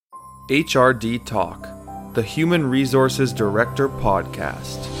HRD Talk, the Human Resources Director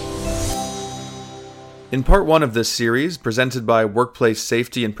Podcast. In part one of this series, presented by Workplace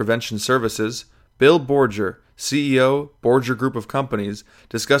Safety and Prevention Services, Bill Borger, CEO, Borger Group of Companies,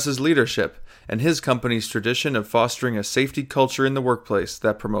 discusses leadership and his company's tradition of fostering a safety culture in the workplace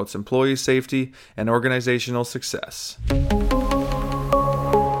that promotes employee safety and organizational success.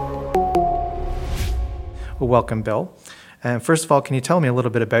 Well, welcome, Bill. First of all, can you tell me a little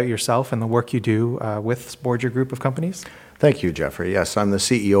bit about yourself and the work you do with Borger Group of Companies? Thank you, Jeffrey. Yes, I'm the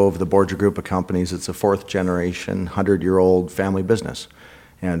CEO of the Borger Group of Companies. It's a fourth generation, 100-year-old family business.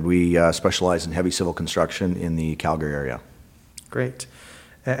 And we specialize in heavy civil construction in the Calgary area. Great.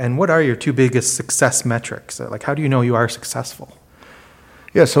 And what are your two biggest success metrics? Like, how do you know you are successful?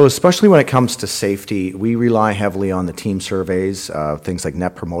 Yeah, so especially when it comes to safety, we rely heavily on the team surveys, things like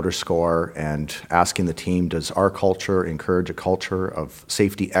Net Promoter Score, and asking the team, does our culture encourage a culture of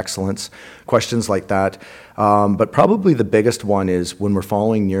safety excellence? Questions like that. But probably the biggest one is when we're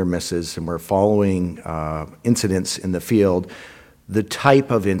following near misses and we're following incidents in the field, the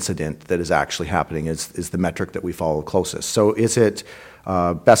type of incident that is actually happening is the metric that we follow closest. So is it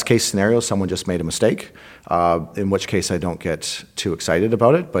best case scenario, someone just made a mistake, in which case I don't get too excited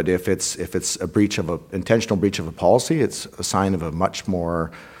about it. But if it's intentional breach of a policy, it's a sign of a much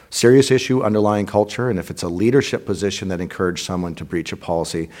more serious issue, underlying culture. And if it's a leadership position that encouraged someone to breach a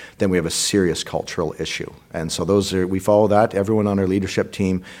policy, then we have a serious cultural issue. And so we follow that. Everyone on our leadership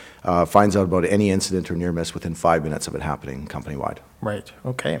team finds out about any incident or near miss within 5 minutes of it happening company-wide. Right.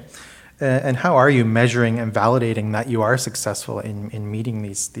 Okay. And how are you measuring and validating that you are successful in meeting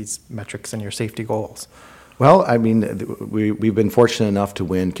these metrics and your safety goals? Well, I mean, we've been fortunate enough to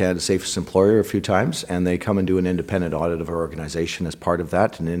win Canada's Safest Employer a few times, and they come and do an independent audit of our organization as part of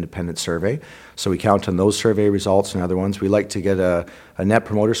that, an independent survey. So we count on those survey results and other ones. We like to get a Net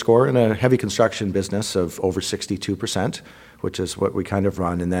Promoter Score in a heavy construction business of over 62%, which is what we kind of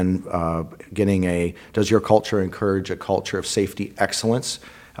run. And then getting does your culture encourage a culture of safety excellence?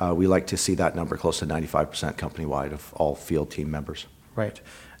 We like to see that number close to 95% company-wide of all field team members. Right.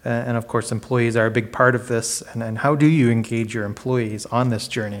 And of course, employees are a big part of this. And how do you engage your employees on this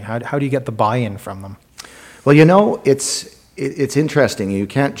journey? How do you get the buy-in from them? Well, you know, it's interesting. You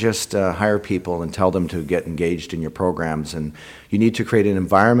can't just hire people and tell them to get engaged in your programs. And you need to create an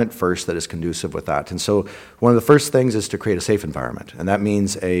environment first that is conducive with that. And so one of the first things is to create a safe environment. And that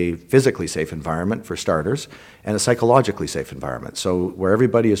means a physically safe environment for starters and a psychologically safe environment. So where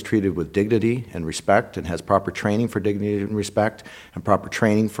everybody is treated with dignity and respect and has proper training for dignity and respect and proper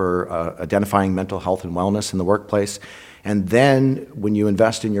training for identifying mental health and wellness in the workplace. And then when you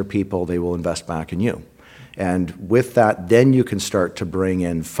invest in your people, they will invest back in you. And with that, then you can start to bring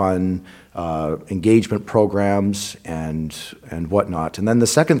in fun engagement programs and whatnot. And then the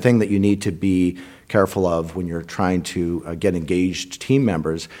second thing that you need to be careful of when you're trying to get engaged team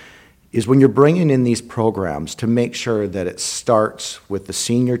members is when you're bringing in these programs to make sure that it starts with the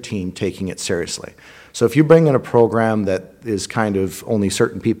senior team taking it seriously. So if you bring in a program that is kind of only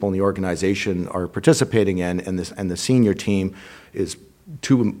certain people in the organization are participating in, and the senior team is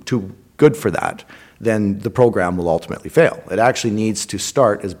too good for that, then the program will ultimately fail. It actually needs to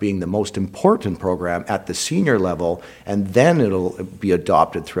start as being the most important program at the senior level, and then it'll be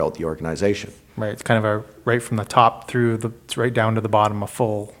adopted throughout the organization. Right. It's kind of right from the top right down to the bottom, a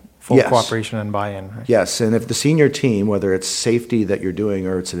full Yes. cooperation and buy-in. Right? Yes, and if the senior team, whether it's safety that you're doing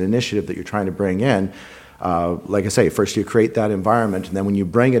or it's an initiative that you're trying to bring in, like I say, first you create that environment, and then when you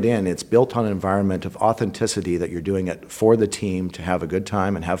bring it in, it's built on an environment of authenticity that you're doing it for the team to have a good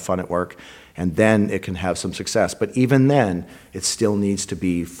time and have fun at work, and then it can have some success. But even then, it still needs to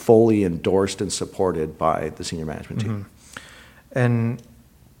be fully endorsed and supported by the senior management team. Mm-hmm. And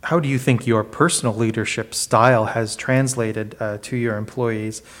how do you think your personal leadership style has translated to your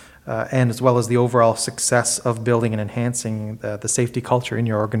employees, and as well as the overall success of building and enhancing the safety culture in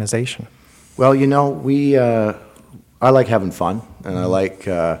your organization? Well, you know, I like having fun, and I like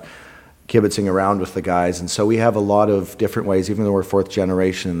kibitzing around with the guys, and so we have a lot of different ways, even though we're fourth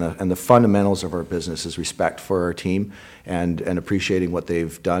generation, and the fundamentals of our business is respect for our team and appreciating what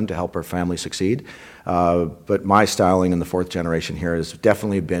they've done to help our family succeed. But my styling in the fourth generation here has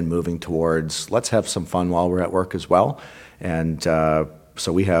definitely been moving towards let's have some fun while we're at work as well. And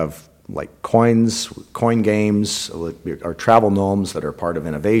so we have like coin games, our travel gnomes that are part of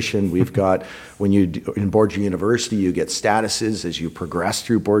innovation. We've got, in Borger University, you get statuses as you progress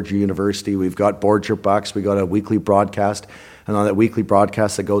through Borger University. We've got Borger Bucks. We got a weekly broadcast, and on that weekly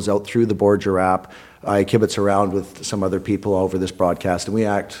broadcast that goes out through the Borger app, I kibitz around with some other people over this broadcast, and we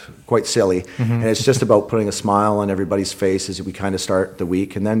act quite silly. And it's just about putting a smile on everybody's face as we kind of start the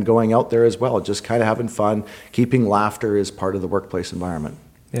week, and then going out there as well, just kind of having fun, keeping laughter as part of the workplace environment.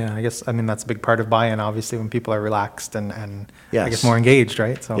 Yeah, I guess, that's a big part of buy-in, obviously, when people are relaxed and Yes. I guess more engaged,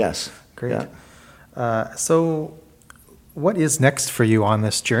 right? So, Yes. Great. Yeah. So what is next for you on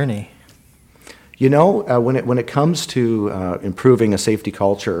this journey? When it comes to improving a safety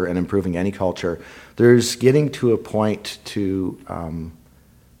culture and improving any culture, there's getting to a point to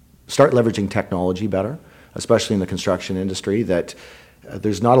start leveraging technology better, especially in the construction industry, that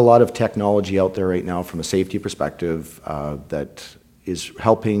there's not a lot of technology out there right now from a safety perspective that is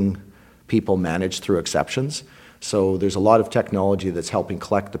helping people manage through exceptions. So there's a lot of technology that's helping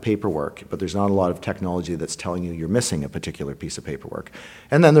collect the paperwork, but there's not a lot of technology that's telling you you're missing a particular piece of paperwork.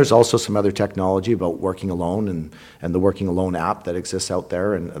 And then there's also some other technology about working alone and the Working Alone app that exists out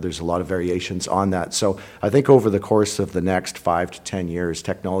there, and there's a lot of variations on that. So I think over the course of the next 5 to 10 years,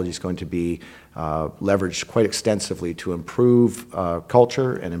 technology is going to be leveraged quite extensively to improve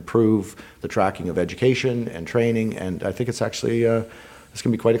culture and improve the tracking of education and training, and I think it's actually it's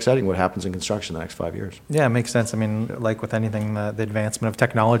going to be quite exciting what happens in construction in the next 5 years. Yeah, it makes sense. Like with anything, the advancement of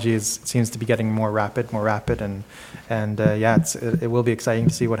technology seems to be getting more rapid, and it will be exciting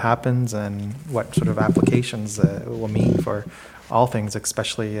to see what happens and what sort of applications it will mean for all things,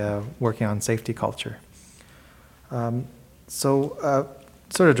 especially working on safety culture. Before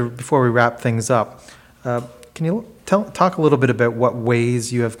we wrap things up, can you talk a little bit about what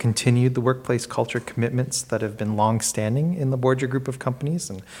ways you have continued the workplace culture commitments that have been long-standing in the Borger Group of Companies,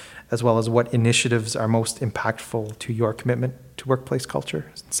 and as well as what initiatives are most impactful to your commitment to workplace culture,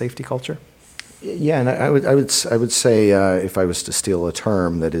 safety culture? Yeah, and I would say if I was to steal a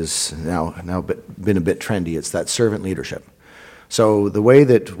term that is now been a bit trendy, it's that servant leadership. So the way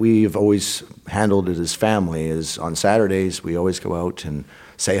that we've always handled it as family is on Saturdays we always go out and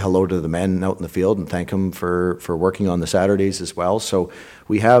say hello to the men out in the field and thank them for working on the Saturdays as well. So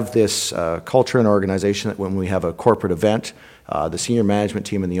we have this culture and organization that when we have a corporate event, the senior management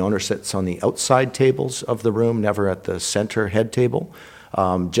team and the owner sits on the outside tables of the room, never at the center head table,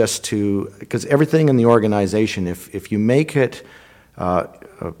 because everything in the organization, if you make it a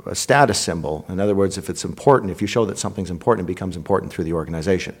status symbol, in other words, if it's important, if you show that something's important, it becomes important through the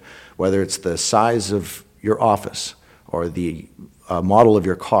organization, whether it's the size of your office or the model of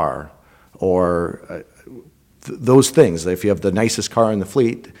your car, or those things. If you have the nicest car in the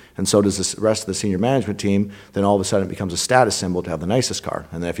fleet, and so does the rest of the senior management team, then all of a sudden it becomes a status symbol to have the nicest car.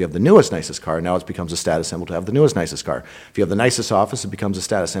 And then if you have the newest, nicest car, now it becomes a status symbol to have the newest, nicest car. If you have the nicest office, it becomes a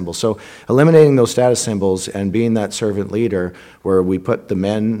status symbol. So eliminating those status symbols and being that servant leader where we put the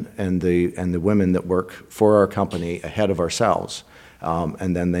men and the women that work for our company ahead of ourselves.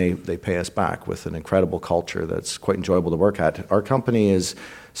 And then they pay us back with an incredible culture that's quite enjoyable to work at. Our company is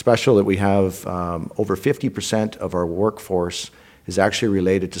special that we have over 50% of our workforce is actually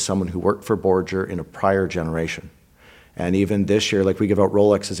related to someone who worked for Borger in a prior generation. And even this year, like we give out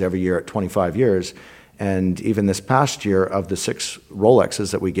Rolexes every year at 25 years, and even this past year, of the 6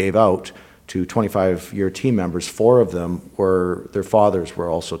 Rolexes that we gave out to 25-year team members, 4 of them their fathers were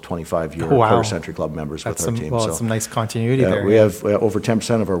also 25-year Quarter Century Club members with our team. That's some nice continuity there. We have over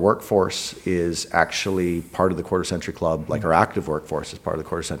 10% of our workforce is actually part of the Quarter Century Club, like our active workforce is part of the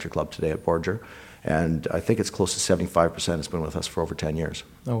Quarter Century Club today at Borger. And I think it's close to 75% has been with us for over 10 years.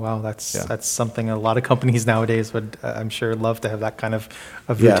 Oh, wow. That's something a lot of companies nowadays would, I'm sure, love to have that kind of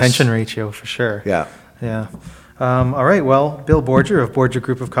retention ratio for sure. Yeah. Yeah. All right. Well, Bill Borger of Borger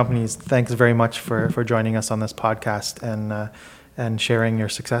Group of Companies, thanks very much for joining us on this podcast and sharing your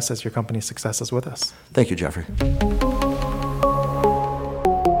successes, your company's successes with us. Thank you, Jeffrey.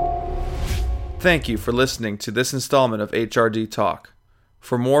 Thank you for listening to this installment of HRD Talk.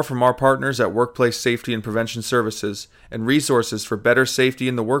 For more from our partners at Workplace Safety and Prevention Services and resources for better safety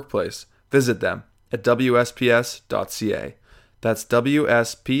in the workplace, visit them at WSPS.ca. That's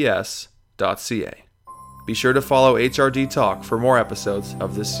WSPS.ca. Be sure to follow HRD Talk for more episodes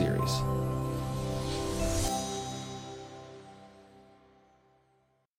of this series.